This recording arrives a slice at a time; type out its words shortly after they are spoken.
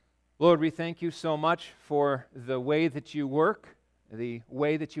Lord, we thank you so much for the way that you work, the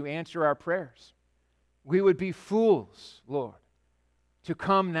way that you answer our prayers. We would be fools, Lord, to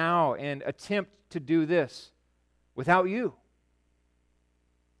come now and attempt to do this without you.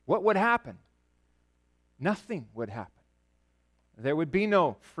 What would happen? Nothing would happen. There would be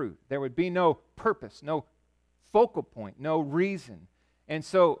no fruit. There would be no purpose, no focal point, no reason. And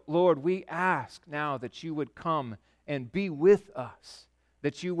so, Lord, we ask now that you would come and be with us,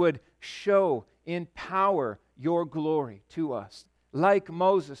 that you would show in power your glory to us. Like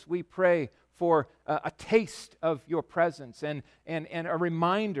Moses, we pray for a taste of your presence and a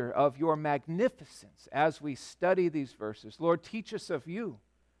reminder of your magnificence as we study these verses. Lord, teach us of you.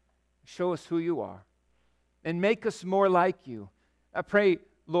 Show us who you are. And make us more like you. I pray,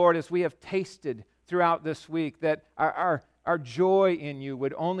 Lord, as we have tasted throughout this week, that our joy in you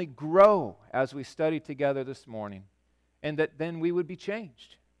would only grow as we study together this morning, and that then we would be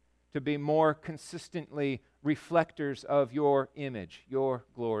changed to be more consistently reflectors of your image, your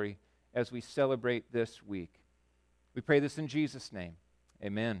glory, as we celebrate this week. We pray this in Jesus' name.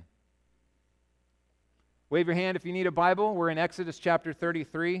 Amen. Wave your hand if you need a Bible. We're in Exodus chapter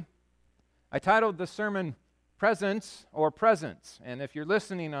 33. I titled the sermon Presence or Presence. And if you're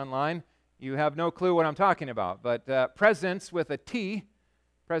listening online, you have no clue what I'm talking about. But presence with a T,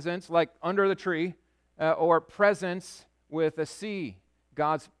 presence like under the tree, or presence with a C,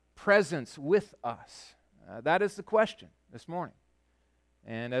 God's presence with us. That is the question this morning.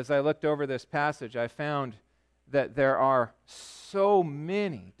 And as I looked over this passage, I found that there are so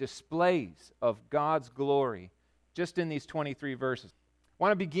many displays of God's glory just in these 23 verses. I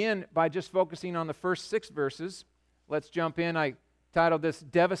want to begin by just focusing on the first 6 verses. Let's jump in. I titled this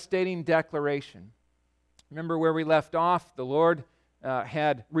Devastating Declaration. Remember where we left off? The Lord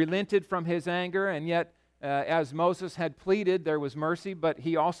had relented from his anger, and yet as Moses had pleaded, there was mercy, but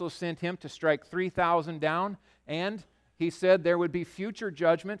he also sent him to strike 3,000 down, and he said there would be future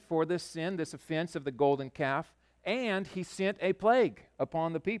judgment for this sin, this offense of the golden calf, and he sent a plague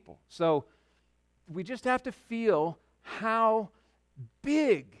upon the people. So we just have to feel how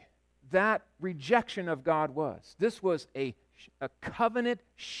big that rejection of God was. This was a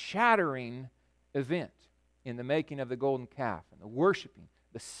covenant-shattering event in the making of the golden calf, and the worshiping,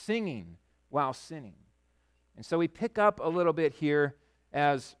 the singing while sinning. And so we pick up a little bit here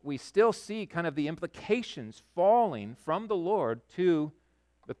as we still see kind of the implications falling from the Lord to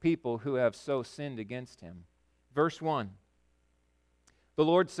the people who have so sinned against him. Verse 1, the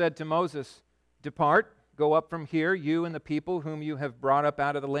Lord said to Moses, "Depart, go up from here, you and the people whom you have brought up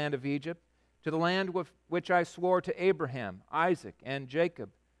out of the land of Egypt, to the land which I swore to Abraham, Isaac, and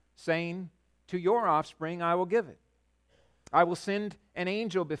Jacob, saying, to your offspring I will give it. I will send an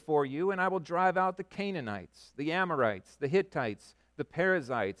angel before you, and I will drive out the Canaanites, the Amorites, the Hittites, the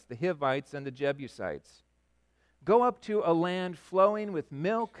Perizzites, the Hivites, and the Jebusites. Go up to a land flowing with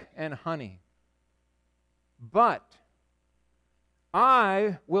milk and honey. But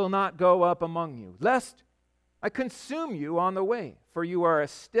I will not go up among you, lest I consume you on the way, for you are a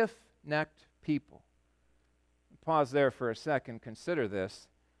stiff-necked people." Pause there for a second. Consider this.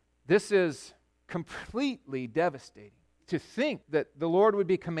 This is completely devastating. To think that the Lord would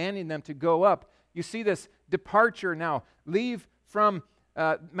be commanding them to go up. You see this departure now. Leave from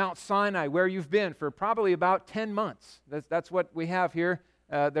Mount Sinai, where you've been for probably about 10 months. That's what we have here.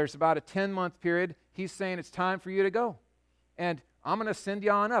 There's about a 10-month period. He's saying it's time for you to go. And I'm going to send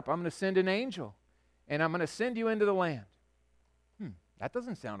you on up. I'm going to send an angel. And I'm going to send you into the land. That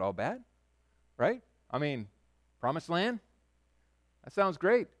doesn't sound all bad, right? I mean, promised land? That sounds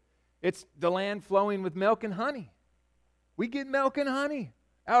great. It's the land flowing with milk and honey. We get milk and honey.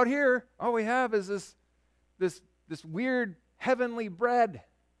 Out here, all we have is this weird heavenly bread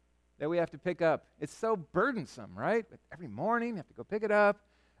that we have to pick up. It's so burdensome, right? Every morning, you have to go pick it up.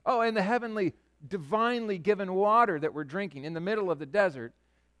 Oh, and the heavenly, divinely given water that we're drinking in the middle of the desert.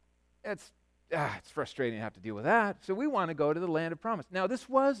 It's frustrating to have to deal with that. So we want to go to the land of promise. Now, this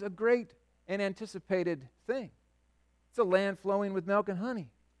was a great and anticipated thing. It's a land flowing with milk and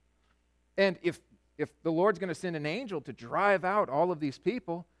honey. And if the Lord's going to send an angel to drive out all of these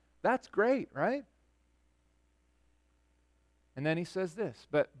people, that's great, right? And then he says this,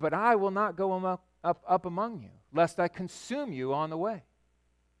 but I will not go up among you, lest I consume you on the way.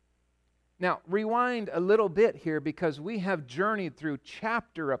 Now, rewind a little bit here, because we have journeyed through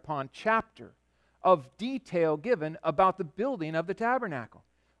chapter upon chapter of detail given about the building of the tabernacle.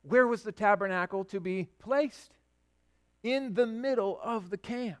 Where was the tabernacle to be placed? In the middle of the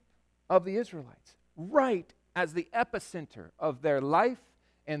camp of the Israelites, right as the epicenter of their life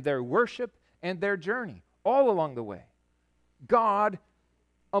and their worship and their journey, all along the way. God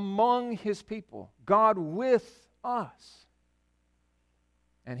among his people, God with us.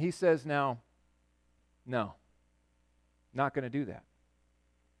 And he says now, no, not going to do that.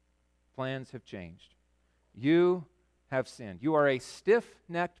 Plans have changed. You have sinned. You are a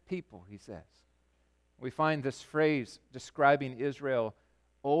stiff-necked people, he says. We find this phrase describing Israel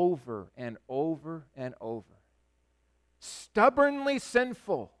over and over and over. Stubbornly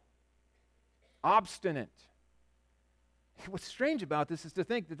sinful, obstinate. What's strange about this is to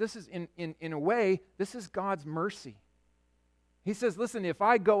think that this is, in a way, this is God's mercy. He says, listen, if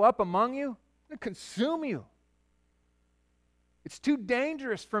I go up among you, I'm going to consume you. It's too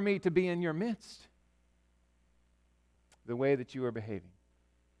dangerous for me to be in your midst. The way that you are behaving.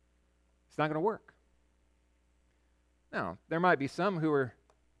 It's not going to work. Now, there might be some who are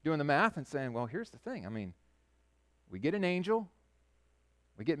doing the math and saying, well, here's the thing. I mean, we get an angel,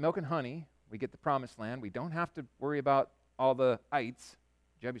 we get milk and honey, we get the promised land. We don't have to worry about all the ites,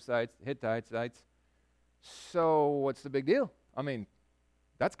 Jebusites, Hittites, ites. So what's the big deal? I mean,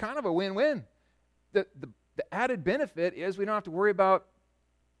 that's kind of a win-win. The added benefit is we don't have to worry about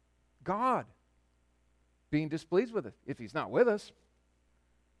God being displeased with us. If he's not with us,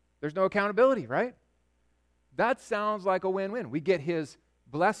 there's no accountability, right? That sounds like a win-win. We get his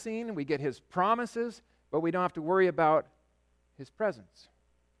blessing, we get his promises, but we don't have to worry about his presence.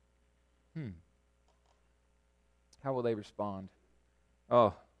 How will they respond?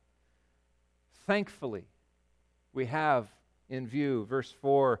 Oh, thankfully, we have in view, verse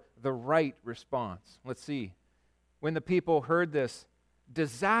 4, the right response. Let's see. When the people heard this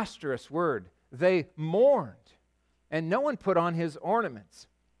disastrous word, they mourned, and no one put on his ornaments.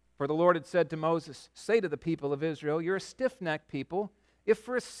 For the Lord had said to Moses, say to the people of Israel, you're a stiff-necked people. If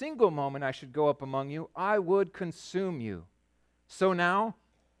for a single moment I should go up among you, I would consume you. So now,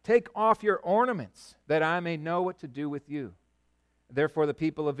 take off your ornaments, that I may know what to do with you. Therefore the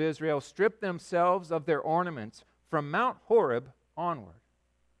people of Israel stripped themselves of their ornaments from Mount Horeb onward.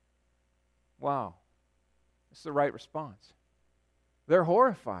 Wow. This is the right response. They're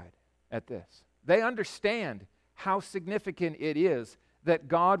horrified at this. They understand how significant it is that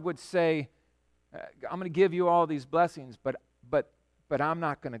God would say, I'm going to give you all these blessings, but I'm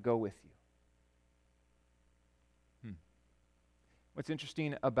not going to go with you. What's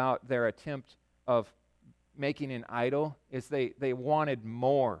interesting about their attempt of making an idol is they wanted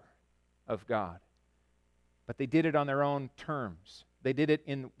more of God. But they did it on their own terms. They did it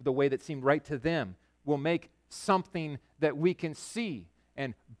in the way that seemed right to them. We'll make something that we can see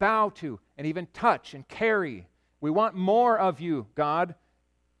and bow to and even touch and carry. We want more of you, God.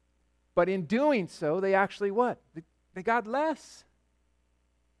 But in doing so, they actually what? They got less.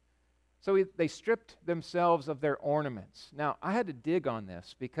 So they stripped themselves of their ornaments. Now, I had to dig on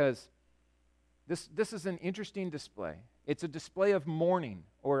this because this is an interesting display. It's a display of mourning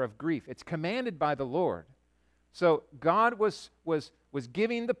or of grief. It's commanded by the Lord. So God was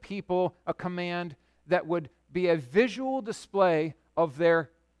giving the people a command that would be a visual display of their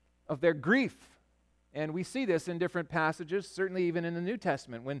grief. And we see this in different passages, certainly even in the New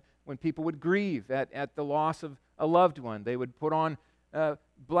Testament, when people would grieve at the loss of a loved one. They would put on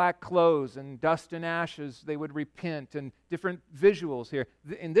black clothes and dust and ashes. They would repent, and different visuals here.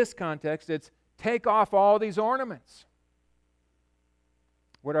 In this context, it's take off all these ornaments.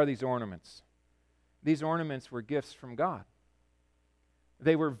 What are these ornaments? These ornaments were gifts from God.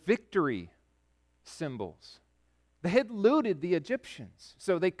 They were victory symbols. They had looted the Egyptians.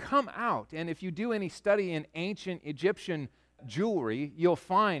 So they come out, and if you do any study in ancient Egyptian jewelry, you'll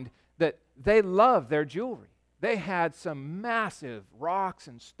find that they love their jewelry. They had some massive rocks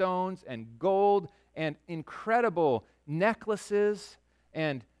and stones and gold and incredible necklaces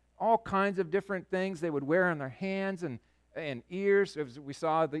and all kinds of different things they would wear on their hands and ears. As we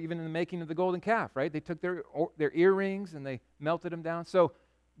saw even in the making of the golden calf, right? They took their earrings and they melted them down. So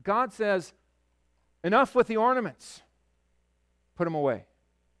God says, enough with the ornaments. Put them away.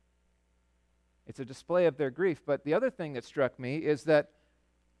 It's a display of their grief. But the other thing that struck me is that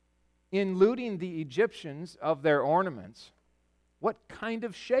in looting the Egyptians of their ornaments, what kind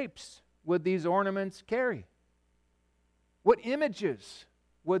of shapes would these ornaments carry? What images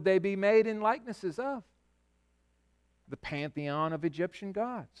would they be made in likenesses of? The pantheon of Egyptian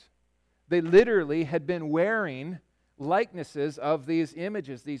gods. They literally had been wearing likenesses of these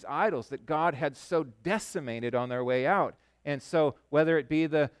images, these idols that God had so decimated on their way out. And so whether it be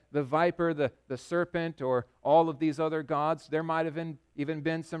the viper, the serpent, or all of these other gods, there might have even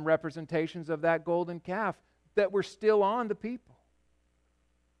been some representations of that golden calf that were still on the people.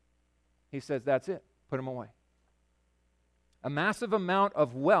 He says, that's it. Put them away. A massive amount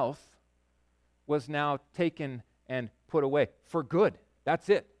of wealth was now taken and put away for good. That's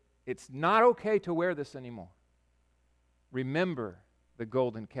it. It's not okay to wear this anymore. Remember the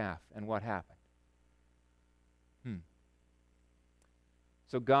golden calf and what happened.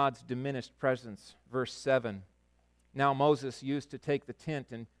 So God's diminished presence, verse 7. Now Moses used to take the tent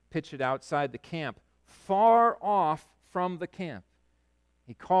and pitch it outside the camp, far off from the camp.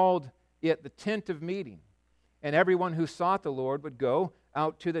 He called it the tent of meeting. And everyone who sought the Lord would go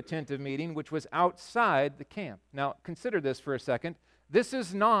out to the tent of meeting, which was outside the camp. Now consider this for a second. This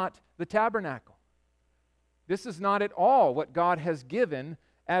is not the tabernacle. This is not at all what God has given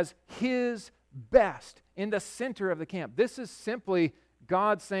as His best in the center of the camp. This is simply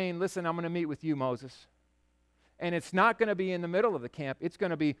God saying, listen, I'm going to meet with you, Moses. And it's not going to be in the middle of the camp. It's going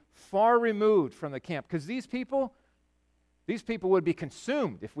to be far removed from the camp. Because these people would be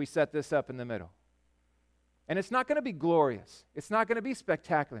consumed if we set this up in the middle. And it's not going to be glorious. It's not going to be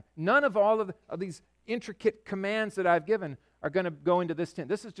spectacular. None of all of these intricate commands that I've given are going to go into this tent.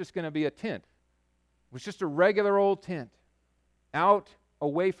 This is just going to be a tent. It was just a regular old tent out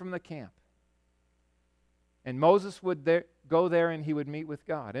away from the camp. And Moses would go there and he would meet with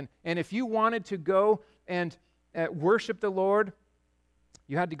God. And if you wanted to go and worship the Lord,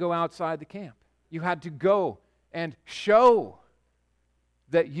 you had to go outside the camp. You had to go and show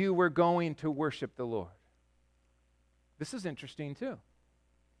that you were going to worship the Lord. This is interesting too.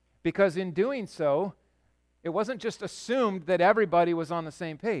 Because in doing so, it wasn't just assumed that everybody was on the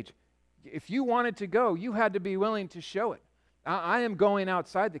same page. If you wanted to go, you had to be willing to show it. I am going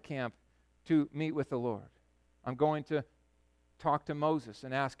outside the camp to meet with the Lord. I'm going to talk to Moses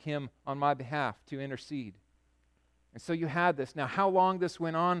and ask him on my behalf to intercede. And so you had this. Now, how long this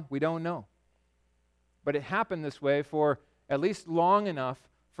went on, we don't know. But it happened this way for at least long enough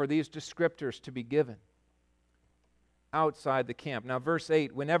for these descriptors to be given outside the camp. Now, verse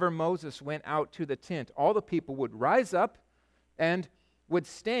 8, whenever Moses went out to the tent, all the people would rise up and would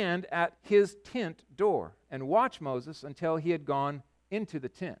stand at his tent door and watch Moses until he had gone into the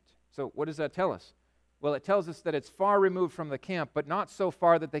tent. So what does that tell us? Well, it tells us that it's far removed from the camp, but not so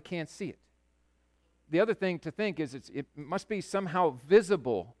far that they can't see it. The other thing to think is it must be somehow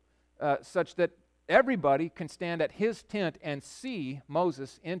visible such that everybody can stand at his tent and see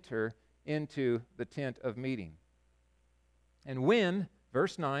Moses enter into the tent of meeting. And when,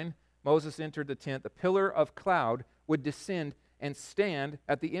 verse 9, Moses entered the tent, the pillar of cloud would descend and stand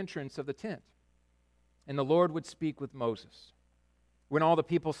at the entrance of the tent. And the Lord would speak with Moses. When all the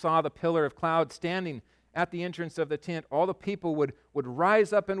people saw the pillar of cloud standing at the entrance of the tent, all the people would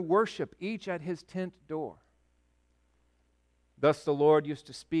rise up and worship, each at his tent door. Thus the Lord used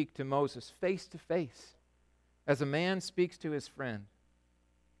to speak to Moses face to face, as a man speaks to his friend.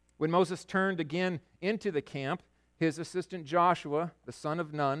 When Moses turned again into the camp, his assistant Joshua, the son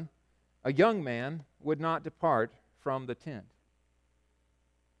of Nun, a young man, would not depart from the tent.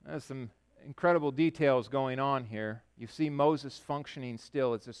 There's some incredible details going on here. You see Moses functioning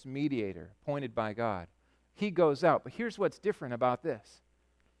still as this mediator appointed by God. He goes out. But here's what's different about this.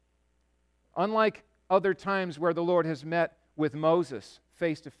 Unlike other times where the Lord has met with Moses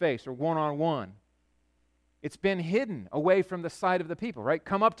face to face or one-on-one, it's been hidden away from the sight of the people, right?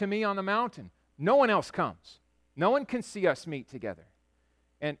 Come up to me on the mountain. No one else comes. No one can see us meet together.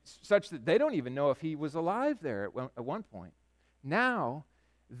 And such that they don't even know if he was alive there at one point. Now,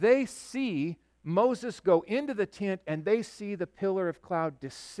 they see Moses go into the tent and they see the pillar of cloud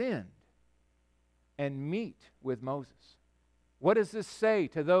descend and meet with Moses. What does this say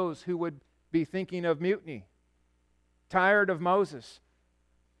to those who would be thinking of mutiny? Tired of Moses,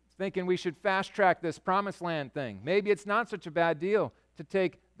 thinking we should fast track this promised land thing. Maybe it's not such a bad deal to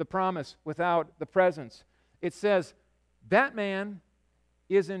take the promise without the presence. It says that man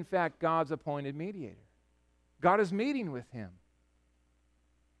is in fact God's appointed mediator. God is meeting with him.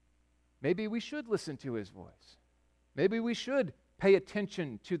 Maybe we should listen to his voice. Maybe we should pay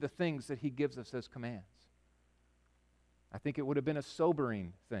attention to the things that he gives us as commands. I think it would have been a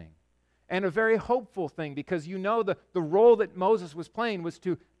sobering thing and a very hopeful thing, because you know the role that Moses was playing was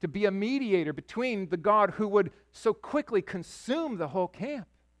to be a mediator between the God who would so quickly consume the whole camp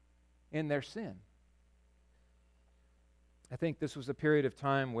in their sin. I think this was a period of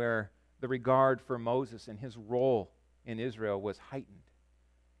time where the regard for Moses and his role in Israel was heightened.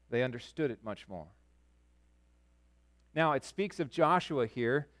 They understood it much more. Now, it speaks of Joshua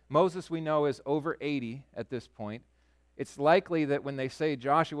here. Moses, we know, is over 80 at this point. It's likely that when they say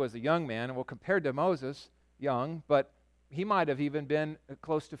Joshua was a young man, well, compared to Moses, young, but he might have even been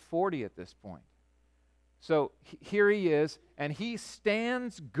close to 40 at this point. So here he is, and he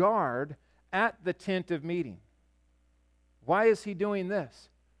stands guard at the tent of meeting. Why is he doing this?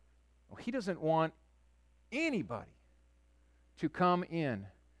 Well, he doesn't want anybody to come in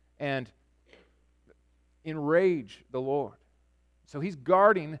and enrage the Lord. So he's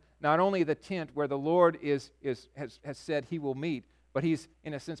guarding not only the tent where the Lord has said he will meet, but he's,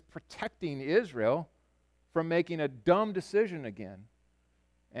 in a sense, protecting Israel from making a dumb decision again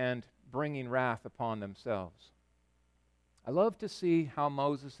and bringing wrath upon themselves. I love to see how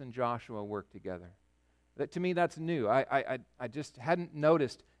Moses and Joshua work together. That, to me, that's new. I just hadn't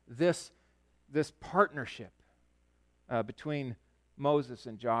noticed this partnership between Moses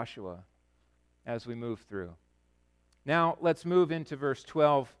and Joshua as we move through. Now, let's move into verse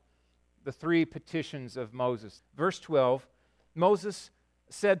 12, the three petitions of Moses. Verse 12, Moses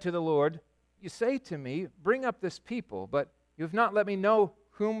said to the Lord, "You say to me, 'Bring up this people,' but you have not let me know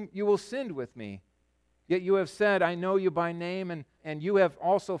whom you will send with me. Yet you have said, 'I know you by name, and you have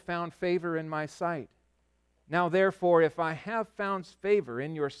also found favor in my sight.' Now therefore, if I have found favor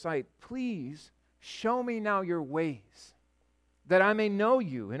in your sight, please show me now your ways, that I may know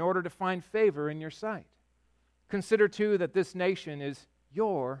you in order to find favor in your sight. Consider too that this nation is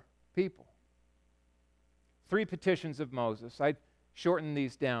your people." Three petitions of Moses. I shorten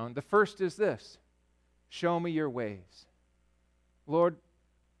these down. The first is this: show me your ways. Lord,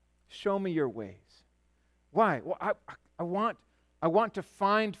 show me your ways. Why? Well, I want to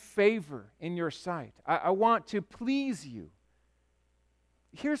find favor in your sight. I want to please you.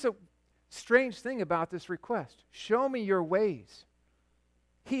 Here's a strange thing about this request. Show me your ways.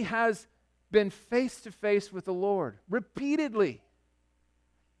 He has been face to face with the Lord repeatedly,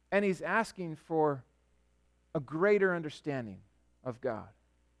 and he's asking for a greater understanding of God.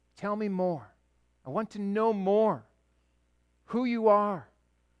 Tell me more. I want to know more. Who you are,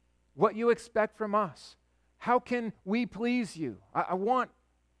 what you expect from us. How can we please you? I want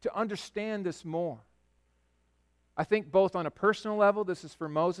to understand this more. I think both on a personal level, this is for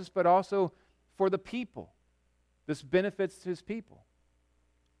Moses, but also for the people. This benefits his people.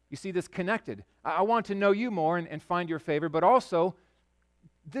 You see this connected. I want to know you more and find your favor, but also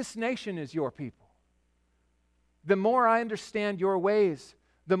this nation is your people. The more I understand your ways,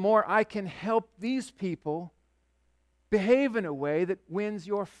 the more I can help these people behave in a way that wins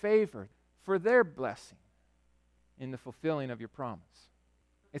your favor for their blessing in the fulfilling of your promise.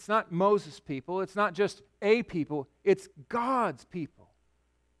 It's not Moses' people. It's not just a people. It's God's people.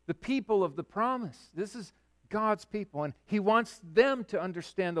 The people of the promise. This is God's people, and he wants them to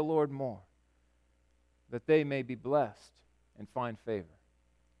understand the Lord more, that they may be blessed and find favor.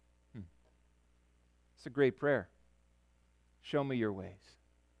 It's a great prayer. Show me your ways.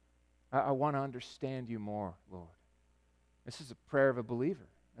 I want to understand you more, Lord. This is a prayer of a believer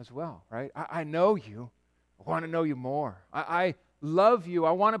as well, right? I know you. I want to know you more. I love you.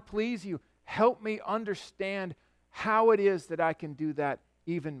 I want to please you. Help me understand how it is that I can do that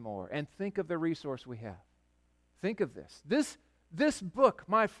even more. And think of the resource we have. Think of this. This book,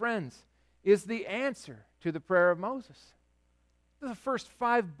 my friends, is the answer to the prayer of Moses. The first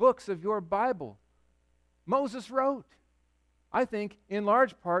 5 books of your Bible, Moses wrote. I think, in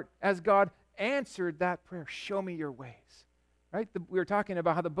large part, as God answered that prayer, show me your ways. Right? We were talking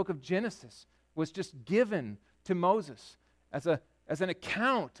about how the book of Genesis was just given to Moses as an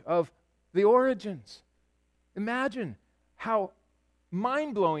account of the origins. Imagine how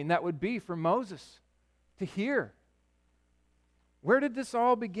mind-blowing that would be for Moses to hear. Where did this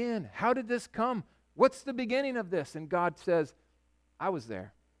all begin? How did this come? What's the beginning of this? And God says, I was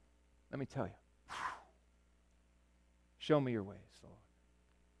there. Let me tell you. Show me your ways, Lord.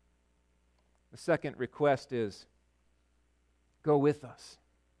 The second request is, go with us.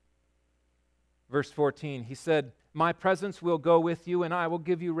 Verse 14, he said, my presence will go with you and I will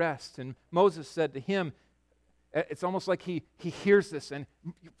give you rest. And Moses said to him, it's almost like he hears this and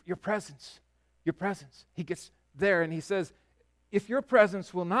your presence. He gets there and he says, if your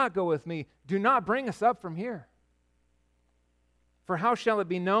presence will not go with me, do not bring us up from here. For how shall it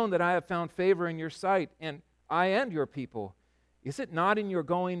be known that I have found favor in your sight, and I and your people? Is it not in your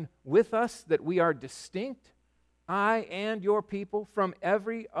going with us that we are distinct, I and your people, from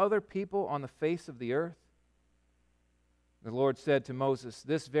every other people on the face of the earth? The Lord said to Moses,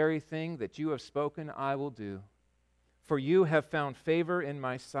 this very thing that you have spoken I will do. For you have found favor in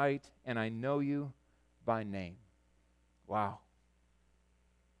my sight, and I know you by name. Wow.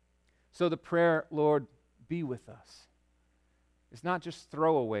 So the prayer, Lord, be with us. It's not just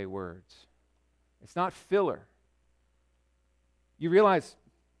throwaway words. It's not filler. You realize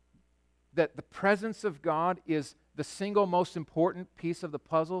that the presence of God is the single most important piece of the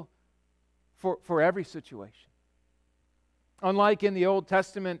puzzle for every situation. Unlike in the Old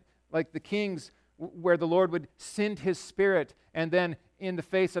Testament, like the kings, where the Lord would send his Spirit, and then in the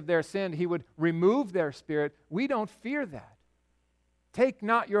face of their sin, he would remove their spirit, we don't fear that. take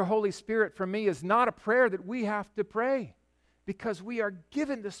not your Holy Spirit from me is not a prayer that we have to pray, because we are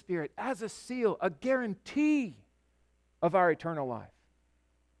given the Spirit as a seal, a guarantee of our eternal life.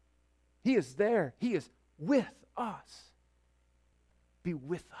 He is there. He is with us. Be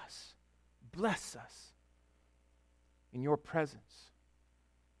with us. Bless us in your presence.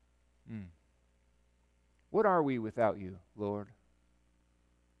 What are we without you, Lord?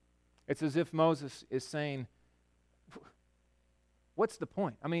 It's as if Moses is saying, what's the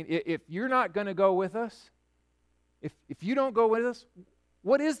point? I mean, if you're not going to go with us, if you don't go with us,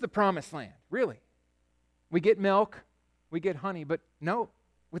 what is the promised land, really? We get milk, we get honey, but no,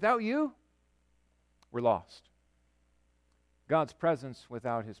 without you, we're lost. God's presence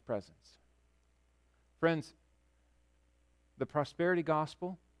without his presence. Friends, the prosperity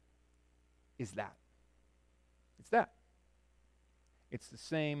gospel is that. It's that. It's the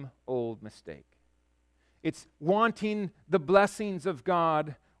same old mistake. It's wanting the blessings of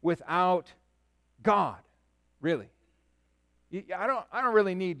God without God, really. I don't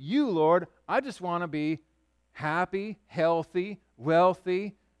really need you, Lord. I just want to be happy, healthy,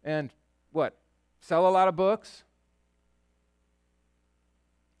 wealthy, and what? Sell a lot of books?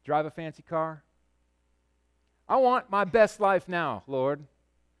 Drive a fancy car? I want my best life now, Lord.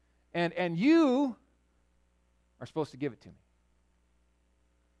 And you are supposed to give it to me.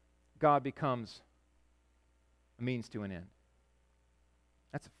 God becomes a means to an end.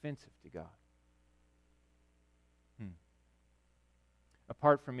 That's offensive to God.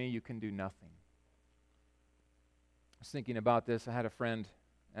 Apart from me, you can do nothing. I was thinking about this. I had a friend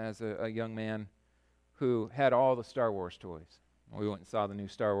as a young man who had all the Star Wars toys. We went and saw the new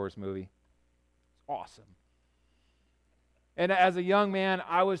Star Wars movie. It's awesome. And as a young man,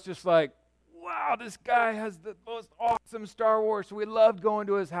 I was just like, wow, this guy has the most awesome Star Wars. So we loved going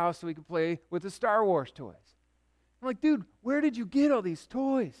to his house so we could play with the Star Wars toys. I'm like, dude, where did you get all these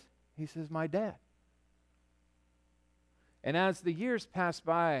toys? He says, my dad. And as the years passed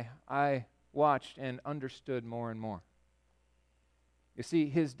by, I watched and understood more and more. You see,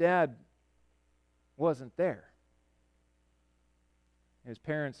 his dad wasn't there. His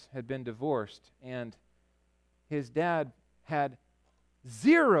parents had been divorced, and his dad had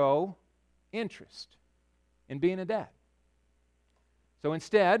zero interest in being a dad. So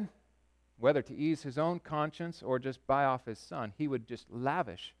instead, whether to ease his own conscience or just buy off his son, he would just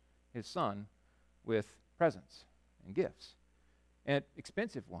lavish his son with presents and gifts, and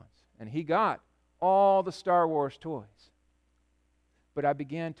expensive ones. And he got all the Star Wars toys. But I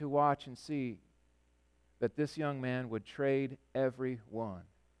began to watch and see that this young man would trade every one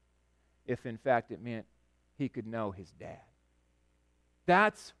if in fact it meant he could know his dad.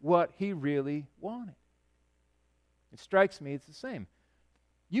 That's what he really wanted. It strikes me it's the same.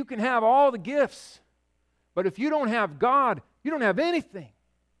 You can have all the gifts, but if you don't have God, you don't have anything.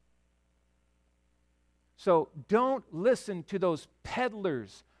 So don't listen to those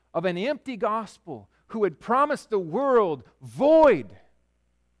peddlers of an empty gospel who would promise the world void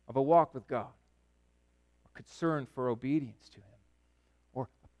of a walk with God, or concern for obedience to Him, or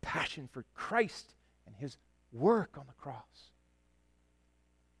a passion for Christ and His work on the cross.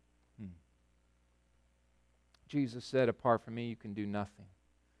 Jesus said, apart from me, you can do nothing.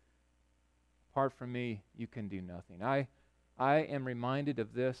 Apart from me, you can do nothing. I am reminded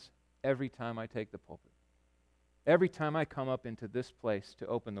of this every time I take the pulpit. Every time I come up into this place to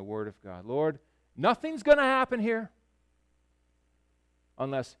open the Word of God. Lord, nothing's going to happen here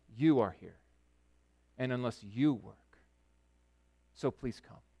unless you are here and unless you work. So please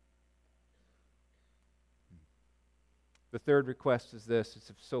come. The third request is this.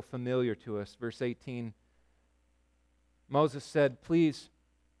 It's so familiar to us. Verse 18, Moses said, please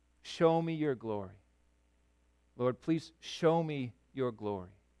show me your glory. Lord, please show me your glory.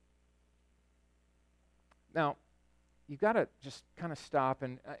 Now, you've got to just kind of stop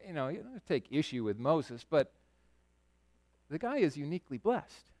and, you don't take issue with Moses, but the guy is uniquely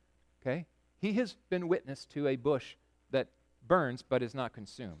blessed, okay? He has been witness to a bush that burns but is not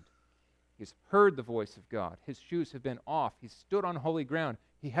consumed. He's heard the voice of God. His shoes have been off. He's stood on holy ground.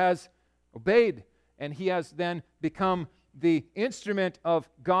 He has obeyed, and he has then become the instrument of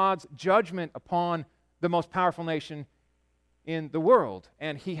God's judgment upon the most powerful nation in the world.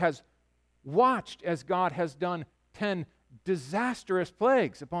 And he has watched as God has done 10 disastrous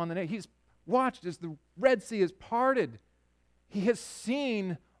plagues upon the nation. He's watched as the Red Sea is parted. He has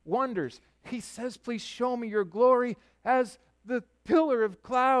seen wonders. He says, please show me your glory, as the pillar of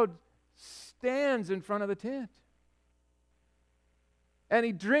cloud stands in front of the tent. And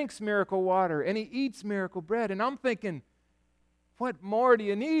he drinks miracle water, and he eats miracle bread. And I'm thinking, what more do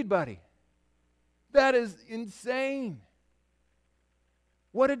you need, buddy? That is insane.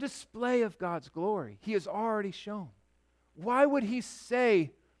 What a display of God's glory He has already shown. Why would He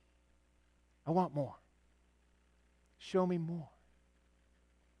say, I want more? Show me more.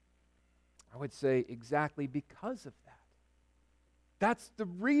 I would say exactly because of that. That's the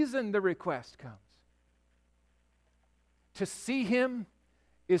reason the request comes. To see Him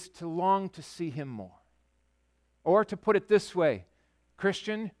is to long to see Him more. Or to put it this way,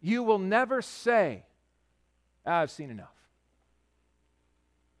 Christian, you will never say, I've seen enough.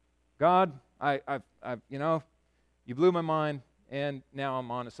 God, I've you blew my mind, and now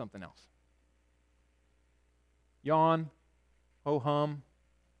I'm on to something else. Yawn, ho-hum,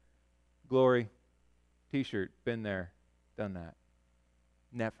 glory, T-shirt, been there, done that.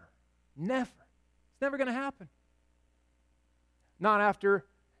 Never. Never. It's never going to happen. Not after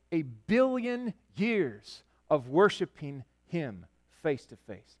 1 billion years of worshiping Him face to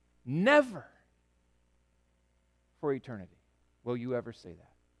face. Never for eternity will you ever say that.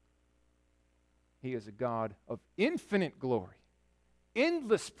 He is a God of infinite glory.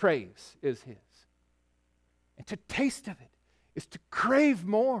 Endless praise is His. And to taste of it is to crave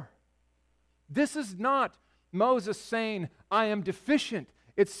more. This is not Moses saying, I am deficient.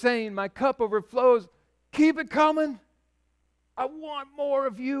 It's saying, my cup overflows. Keep it coming. I want more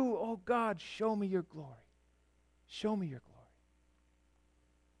of you. Oh God, show me your glory. Show me your glory.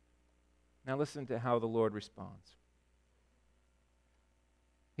 Now listen to how the Lord responds.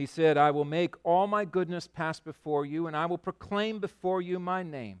 He said, I will make all my goodness pass before you, and I will proclaim before you my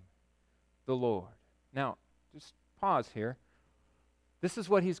name, the Lord. Now, just pause here. This is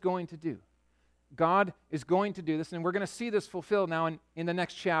what He's going to do. God is going to do this, and we're going to see this fulfilled now in the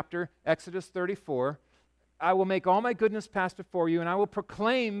next chapter, Exodus 34. I will make all my goodness pass before you, and I will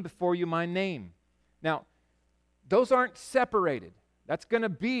proclaim before you my name. Now, those aren't separated. That's going to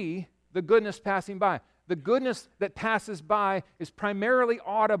be the goodness passing by. The goodness that passes by is primarily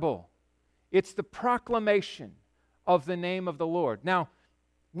audible. It's the proclamation of the name of the Lord. Now,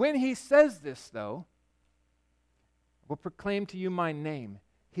 when He says this, though, I will proclaim to you my name,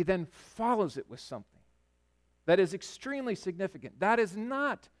 He then follows it with something that is extremely significant. That is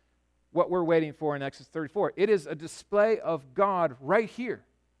not what we're waiting for in Exodus 34. It is a display of God right here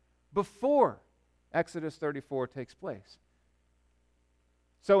before Exodus 34 takes place.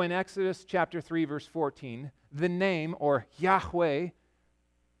 So in Exodus chapter 3, verse 14, the name, or Yahweh,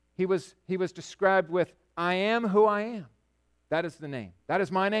 he was described with, I am who I am. That is the name. That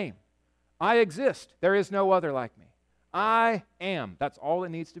is my name. I exist. There is no other like me. I am. That's all that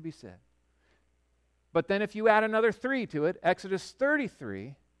needs to be said. But then if you add another 3 to it, Exodus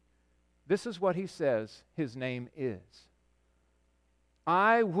 33, this is what He says His name is.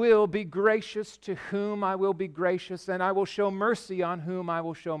 I will be gracious to whom I will be gracious, and I will show mercy on whom I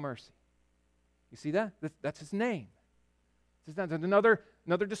will show mercy. You see that? That's His name. That's another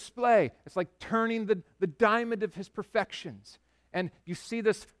display. It's like turning the diamond of His perfections. And you see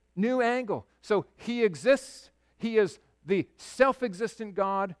this new angle. So He exists. He is the self-existent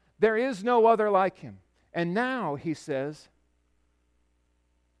God. There is no other like Him. And now He says,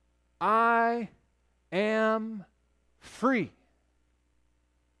 I am free.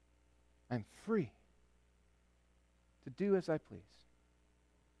 I'm free to do as I please.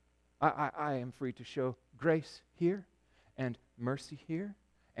 I am free to show grace here and mercy here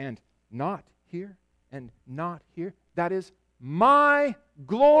and not here and not here. That is my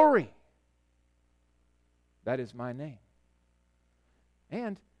glory. That is my name.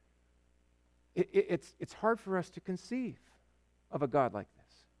 And it's hard for us to conceive of a God like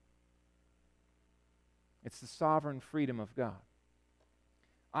this. It's the sovereign freedom of God.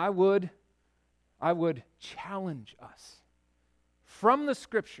 I would challenge us from the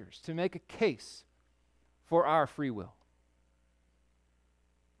Scriptures to make a case for our free will.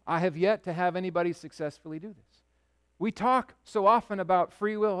 I have yet to have anybody successfully do this. We talk so often about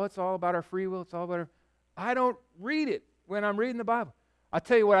free will. It's all about our free will. It's all about I don't read it when I'm reading the Bible. I'll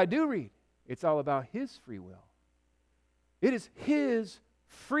tell you what I do read. It's all about His free will. It is His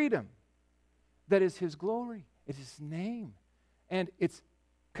freedom that is His glory. It is His name. And it's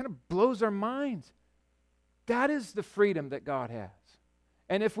kind of blows our minds. That is the freedom that God has.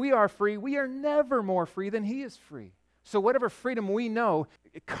 And if we are free, we are never more free than He is free. So whatever freedom we know,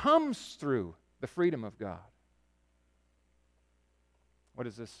 it comes through the freedom of God. What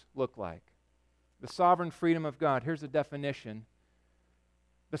does this look like? The sovereign freedom of God. Here's a definition.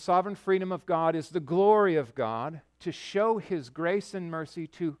 The sovereign freedom of God is the glory of God to show His grace and mercy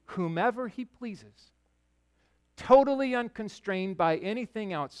to whomever He pleases, totally unconstrained by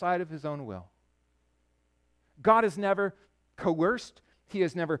anything outside of His own will. God is never coerced. He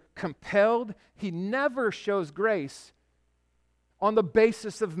is never compelled. He never shows grace on the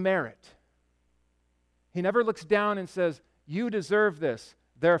basis of merit. He never looks down and says, you deserve this,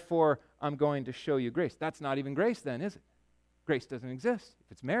 therefore I'm going to show you grace. That's not even grace then, is it? Grace doesn't exist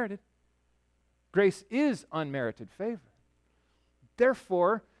if it's merited. Grace is unmerited favor.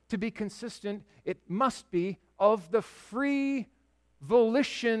 Therefore, to be consistent, it must be of the free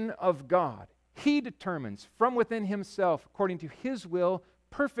volition of God. He determines from within himself, according to his will,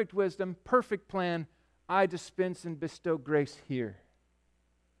 perfect wisdom, perfect plan, I dispense and bestow grace here.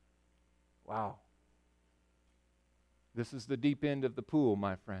 Wow. This is the deep end of the pool,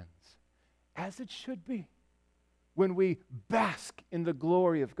 my friends, as it should be when we bask in the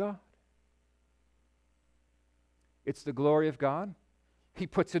glory of God. It's the glory of God. He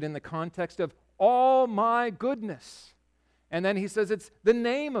puts it in the context of all my goodness. And then he says it's the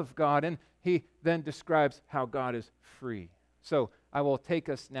name of God, and he then describes how God is free. So I will take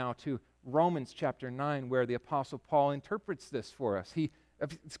us now to Romans chapter 9, where the Apostle Paul interprets this for us.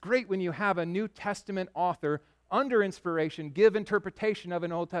 It's great when you have a New Testament author under inspiration give interpretation of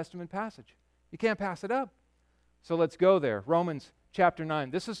an Old Testament passage. You can't pass it up. So let's go there. Romans chapter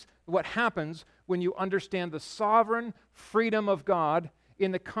 9. This is what happens when you understand the sovereign freedom of God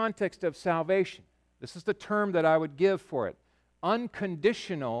in the context of salvation. This is the term that I would give for it.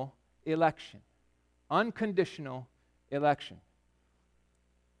 Unconditional election. Unconditional election.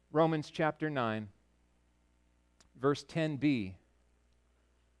 Romans chapter 9, verse 10b.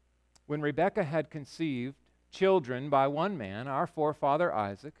 When Rebekah had conceived children by one man, our forefather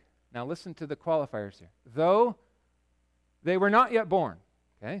Isaac. Now listen to the qualifiers here. Though they were not yet born,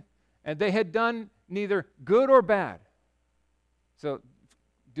 okay, and they had done neither good or bad. So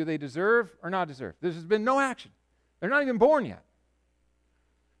do they deserve or not deserve? There's been no action. They're not even born yet.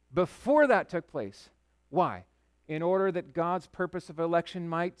 Before that took place. Why? In order that God's purpose of election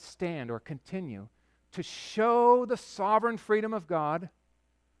might stand or continue, to show the sovereign freedom of God,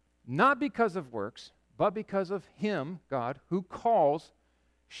 not because of works, but because of him, God, who calls.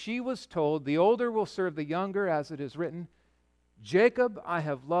 She was told, the older will serve the younger, as it is written, Jacob I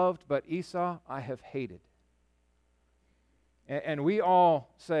have loved, but Esau I have hated. And we all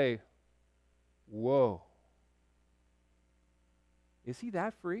say, whoa. Is he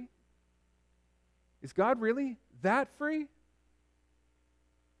that free? Is God really that free?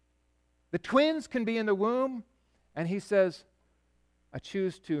 The twins can be in the womb, and he says, I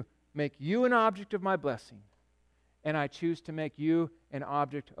choose to make you an object of my blessing, and I choose to make you an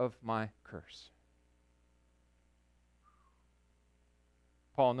object of my curse.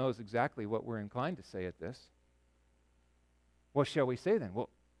 Paul knows exactly what we're inclined to say at this. What shall we say then? Well,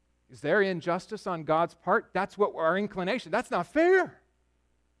 is there injustice on God's part? That's what our inclination. That's not fair.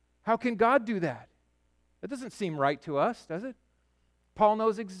 How can God do that? That doesn't seem right to us, does it? Paul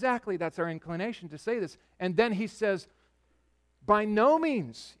knows exactly that's our inclination to say this. And then he says, by no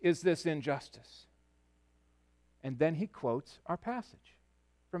means is this injustice. And then he quotes our passage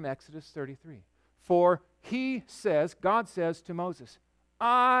from Exodus 33. For he says, God says to Moses,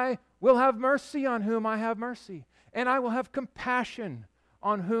 I will have mercy on whom I have mercy, and I will have compassion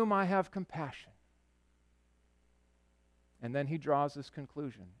on whom I have compassion. And then he draws this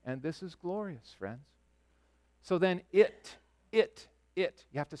conclusion. And this is glorious, friends. So then you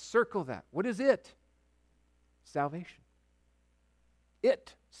have to circle that. What is it? Salvation.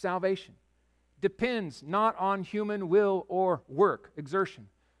 Salvation, depends not on human will or work, exertion,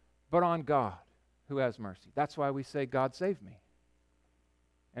 but on God who has mercy. That's why we say, God save me.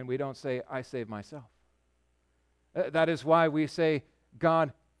 And we don't say, I save myself. That is why we say,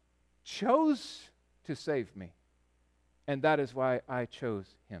 God chose to save me. And that is why I chose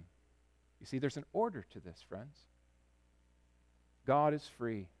him. You see, there's an order to this, friends. God is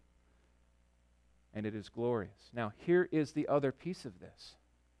free. And it is glorious. Now, here is the other piece of this.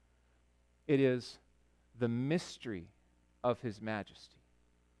 It is the mystery of his majesty.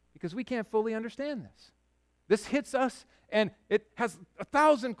 Because we can't fully understand this. This hits us, and it has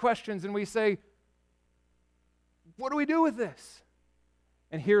 1,000 questions, and we say, what do we do with this?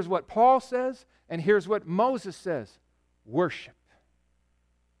 And here's what Paul says, and here's what Moses says. Worship.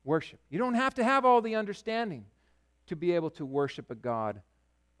 Worship. You don't have to have all the understanding to be able to worship a God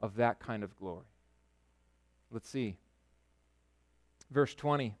of that kind of glory. Let's see. Verse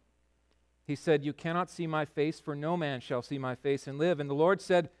 20. He said, you cannot see my face, for no man shall see my face and live. And the Lord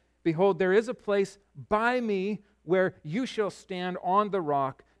said, behold, there is a place by me where you shall stand on the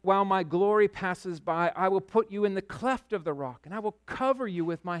rock. While my glory passes by, I will put you in the cleft of the rock, and I will cover you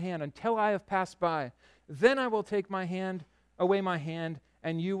with my hand until I have passed by. Then I will take away my hand,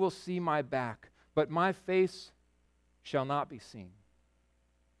 and you will see my back, but my face shall not be seen.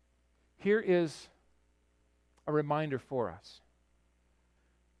 Here is a reminder for us.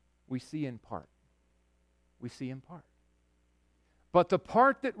 we see in part. We see in part. But the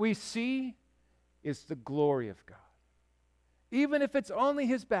part that we see is the glory of God. Even if it's only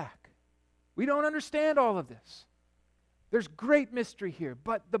his back. We don't understand all of this. There's great mystery here,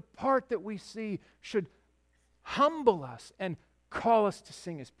 but the part that we see should humble us and call us to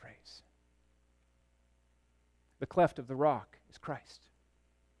sing his praise. The cleft of the rock is Christ.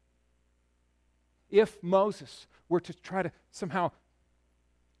 If Moses were to try to somehow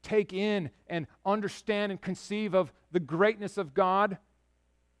take in and understand and conceive of the greatness of God,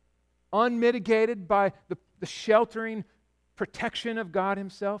 unmitigated by the sheltering protection of God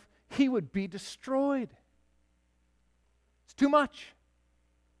himself, he would be destroyed. It's too much.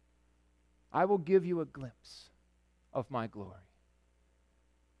 I will give you a glimpse of my glory.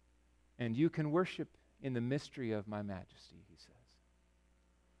 And you can worship in the mystery of my majesty, he says.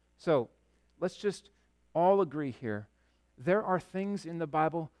 So, let's just all agree here. There are things in the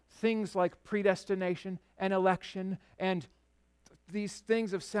Bible, things like predestination and election and these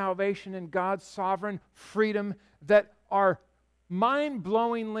things of salvation and God's sovereign freedom that are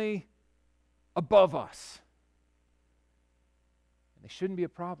mind-blowingly above us. And they shouldn't be a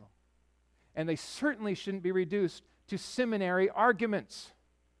problem. And they certainly shouldn't be reduced to seminary arguments.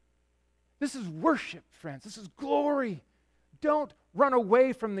 This is worship, friends. This is glory. Don't run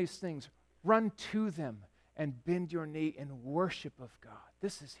away from these things. Run to them and bend your knee in worship of God.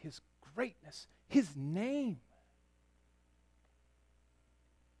 This is his greatness, his name.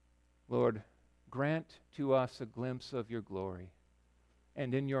 Lord, grant to us a glimpse of your glory,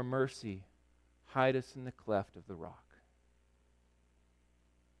 and in your mercy, hide us in the cleft of the rock.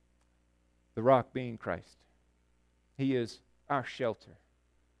 The rock being Christ. He is our shelter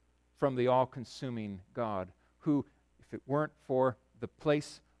from the all-consuming God, who, if it weren't for the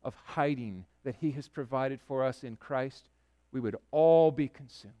place of hiding that he has provided for us in Christ, we would all be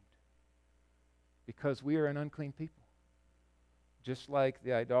consumed. Because we are an unclean people, just like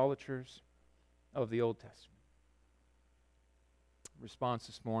the idolaters of the Old Testament. Response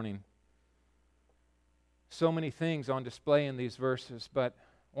this morning. So many things on display in these verses, but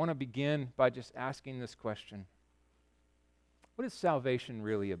I want to begin by just asking this question. What is salvation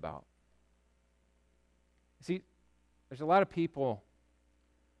really about? See, there's a lot of people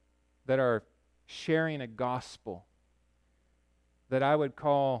that are sharing a gospel that I would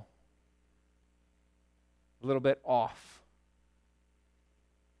call a little bit off.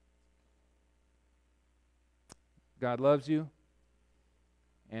 God loves you,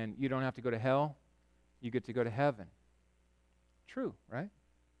 and you don't have to go to hell. You get to go to heaven. True, right?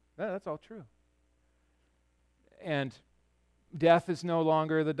 That's all true. And death is no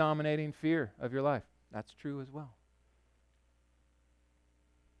longer the dominating fear of your life. That's true as well.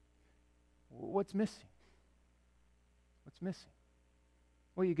 What's missing? What's missing?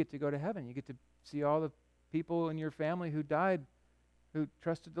 Well, you get to go to heaven. You get to see all the people in your family who died, who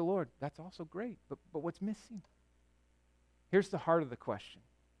trusted the Lord. That's also great. But what's missing? Here's the heart of the question.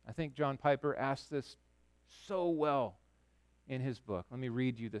 I think John Piper asked this so well in his book. Let me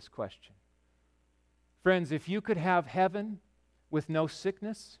read you this question. Friends, if you could have heaven with no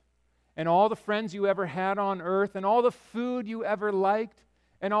sickness, and all the friends you ever had on earth, and all the food you ever liked,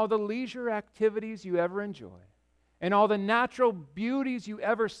 and all the leisure activities you ever enjoyed, and all the natural beauties you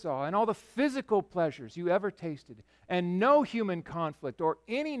ever saw, and all the physical pleasures you ever tasted, and no human conflict or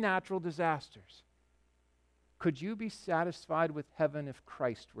any natural disasters, could you be satisfied with heaven if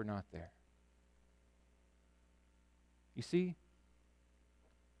Christ were not there? You see,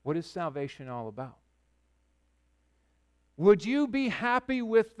 what is salvation all about? Would you be happy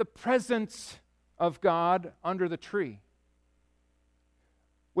with the presence of God under the tree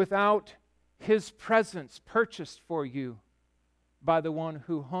without his presence purchased for you by the one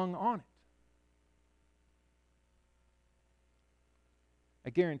who hung on it? I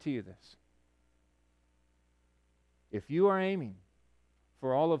guarantee you this. If you are aiming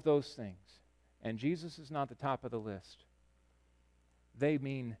for all of those things, and Jesus is not the top of the list, they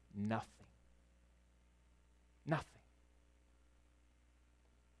mean nothing. Nothing.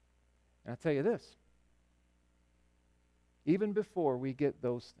 And I'll tell you this, even before we get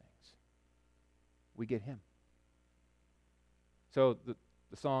those things, we get him. So the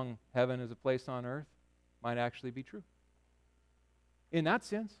song, Heaven is a Place on Earth, might actually be true. In that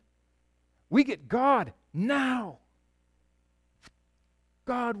sense, we get God now.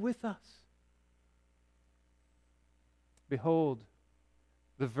 God with us. Behold,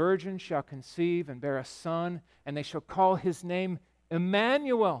 the virgin shall conceive and bear a son, and they shall call his name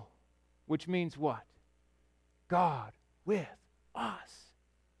Emmanuel, which means what? God with us.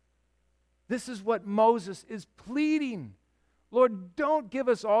 This is what Moses is pleading Lord, don't give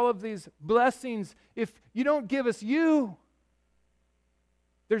us all of these blessings if you don't give us you.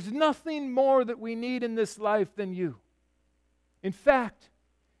 There's nothing more that we need in this life than you. In fact,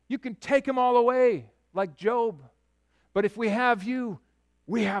 you can take them all away, like Job. But if we have you,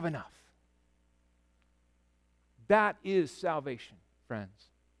 we have enough. That is salvation, friends.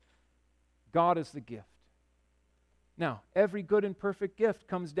 God is the gift. Now, every good and perfect gift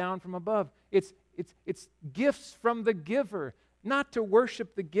comes down from above. It's gifts from the giver, not to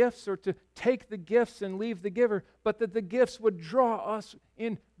worship the gifts or to take the gifts and leave the giver, but that the gifts would draw us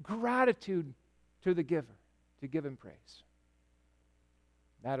in gratitude to the giver, to give him praise.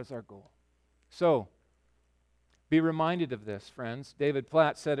 That is our goal. So, be reminded of this, friends. David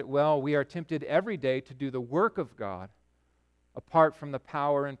Platt said it well. We are tempted every day to do the work of God apart from the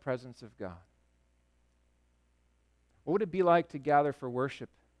power and presence of God. What would it be like to gather for worship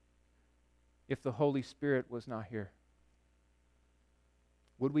if the Holy Spirit was not here?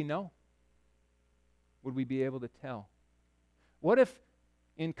 Would we know? Would we be able to tell? What if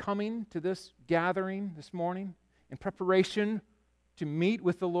in coming to this gathering this morning, in preparation to meet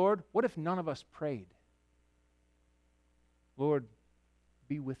with the Lord, what if none of us prayed? Lord,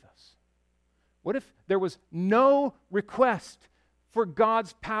 be with us. What if there was no request for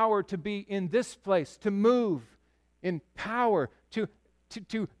God's power to be in this place, to move in power, to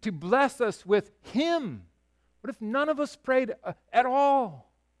bless us with Him? What if none of us prayed at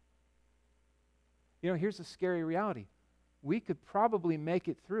all? You know, here's a scary reality. We could probably make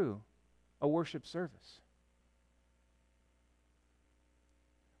it through a worship service.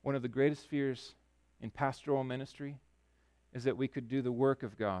 One of the greatest fears in pastoral ministry is that we could do the work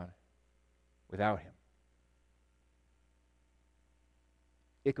of God without Him.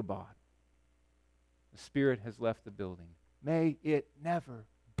 Ichabod. The Spirit has left the building. May it never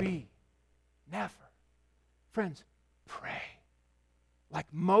be. Never. Friends, pray like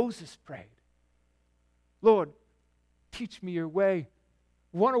Moses prayed. Lord, teach me your way.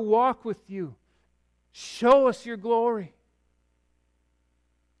 I want to walk with you. Show us your glory.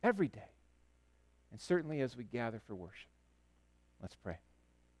 Every day. And certainly as we gather for worship. Let's pray.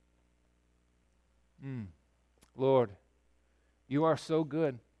 Lord, you are so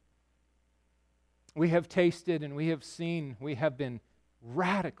good. We have tasted and we have seen, we have been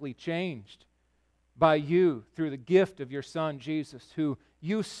radically changed by you through the gift of your Son, Jesus, who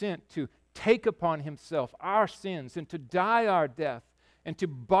you sent to take upon himself our sins and to die our death and to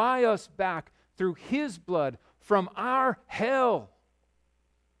buy us back through his blood from our hell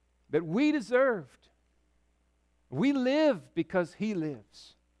that we deserved. We live because he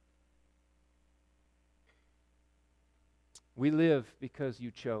lives. We live because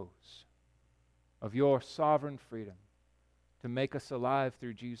you chose of your sovereign freedom to make us alive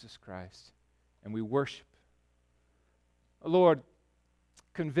through Jesus Christ, and we worship. Lord,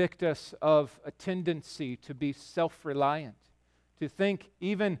 convict us of a tendency to be self-reliant, to think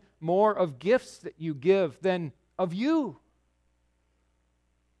even more of gifts that you give than of you.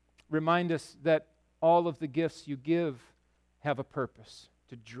 Remind us that all of the gifts you give have a purpose,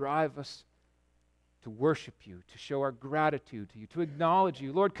 to drive us to worship you, to show our gratitude to you, to acknowledge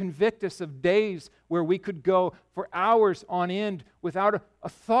you. Lord, convict us of days where we could go for hours on end without a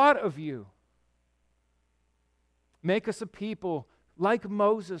thought of you. Make us a people like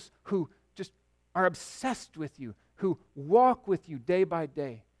Moses who just are obsessed with you, who walk with you day by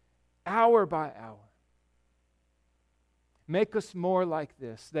day, hour by hour. Make us more like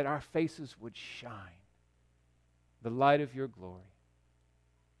this, that our faces would shine the light of your glory.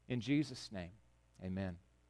 In Jesus' name, amen.